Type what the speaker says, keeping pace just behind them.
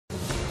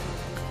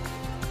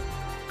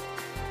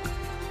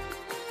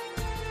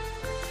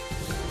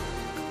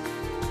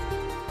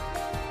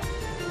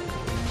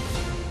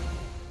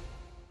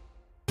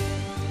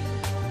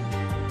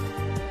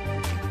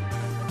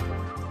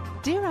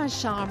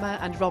Sharma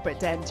and Robert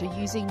Dent are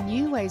using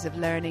new ways of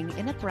learning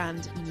in a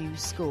brand new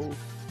school.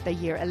 They're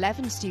Year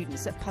 11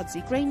 students at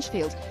Pudsey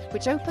Grangefield,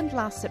 which opened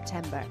last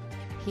September.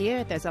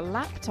 Here there's a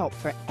laptop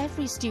for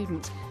every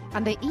student,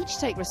 and they each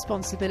take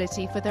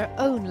responsibility for their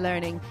own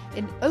learning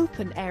in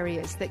open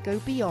areas that go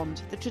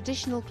beyond the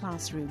traditional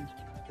classroom.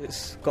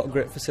 It's got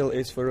great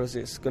facilities for us.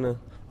 It's going to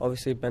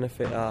obviously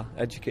benefit our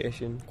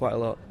education quite a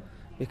lot,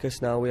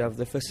 because now we have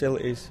the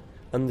facilities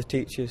and the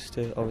teachers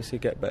to obviously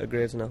get better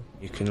grades now.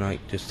 You can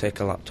just take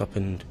a laptop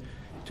and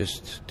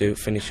just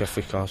finish off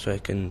your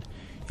coursework, and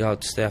you'll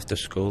have to stay after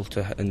school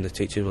and the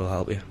teacher will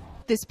help you.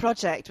 This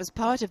project was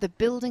part of the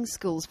Building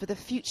Schools for the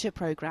Future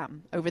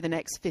programme. Over the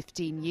next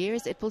 15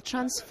 years, it will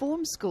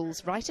transform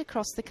schools right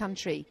across the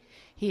country.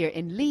 Here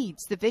in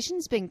Leeds, the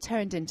vision's being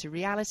turned into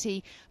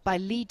reality by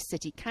Leeds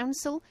City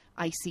Council,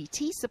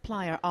 ICT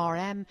supplier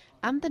RM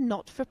and the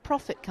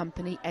not-for-profit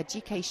company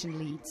Education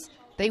Leeds.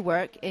 They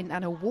work in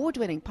an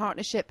award-winning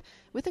partnership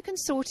with a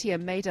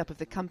consortium made up of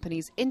the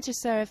companies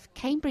Interserve,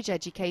 Cambridge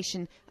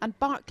Education and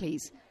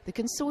Barclays. The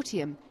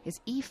consortium is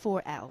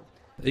E4L.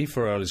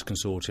 E4L is a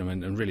consortium,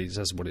 and really it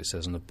says what it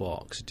says on the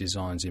box. It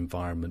designs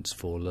environments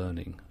for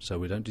learning. So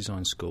we don't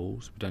design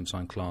schools, we don't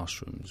design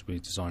classrooms, we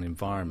design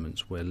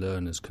environments where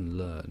learners can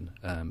learn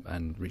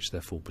and reach their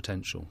full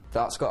potential.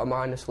 That's got a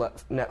minus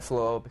net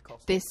flow.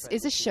 This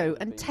is a show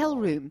and tell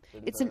room.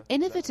 It's an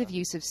innovative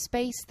use of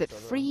space that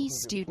frees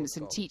students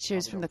and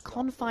teachers from the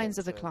confines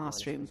of the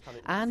classroom,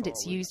 and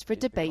it's used for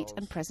debate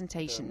and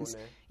presentations.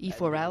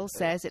 E4L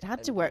says it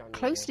had to work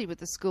closely with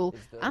the school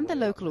and the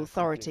local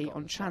authority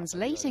on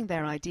translating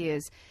their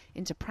ideas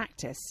into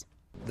practice.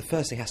 The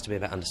first thing has to be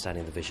about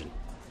understanding the vision,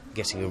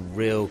 getting a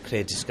real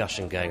clear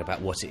discussion going about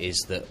what it is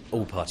that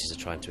all parties are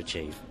trying to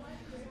achieve.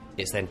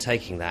 It's then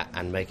taking that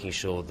and making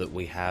sure that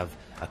we have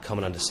a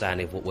common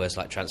understanding of what words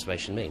like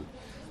transformation mean,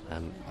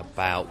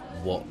 about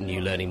what new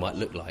learning might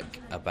look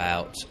like,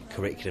 about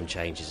curriculum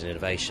changes and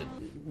innovation.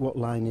 What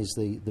line is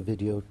the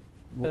video?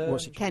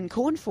 Ken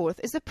Cornforth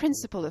is the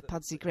principal of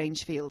Pudsey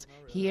Grangefield.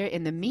 Here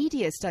in the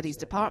Media Studies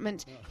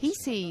department, he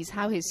sees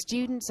how his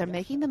students are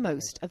making the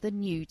most of the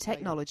new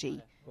technology.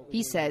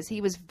 He says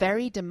he was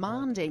very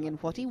demanding in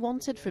what he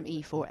wanted from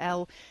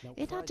E4L.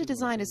 It had to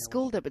design a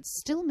school that would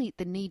still meet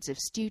the needs of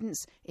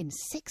students in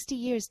 60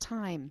 years'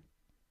 time.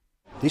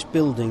 This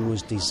building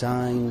was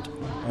designed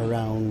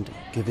around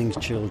giving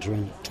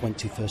children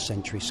 21st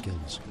century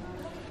skills,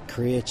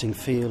 creating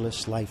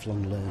fearless,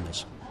 lifelong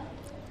learners.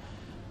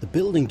 The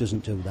building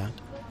doesn't do that.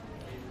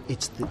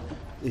 It's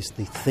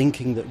the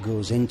thinking that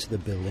goes into the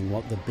building,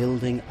 what the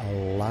building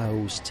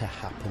allows to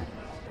happen.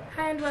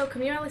 Hi and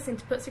welcome, you are listening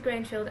to Pudsey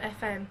Grangefield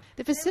FM.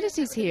 The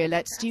facilities here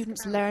let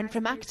students learn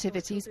from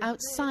activities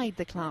outside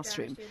the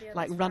classroom,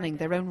 like running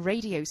their own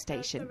radio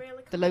station.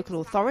 The local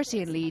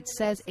authority in Leeds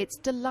says it's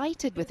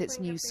delighted with its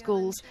new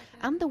schools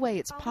and the way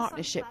its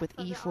partnership with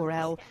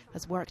E4L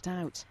has worked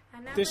out.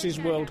 This is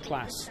world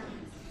class.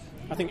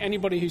 I think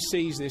anybody who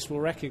sees this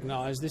will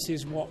recognise this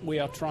is what we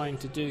are trying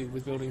to do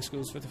with Building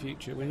Schools for the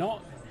Future. We're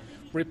not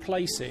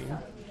replacing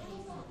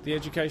the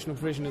educational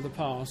provision of the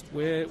past.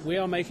 We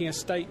are making a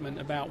statement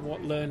about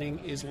what learning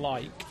is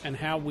like and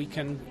how we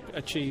can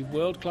achieve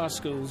world-class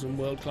schools and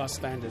world-class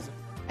standards.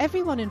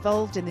 Everyone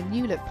involved in the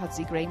new look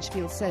Pudsey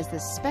Grangefield says the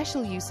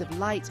special use of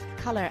light,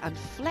 colour and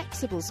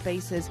flexible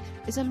spaces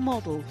is a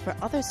model for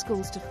other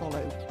schools to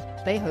follow.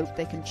 They hope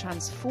they can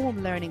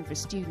transform learning for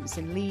students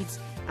in Leeds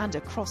and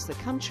across the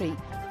country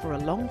for a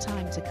long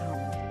time to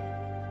come.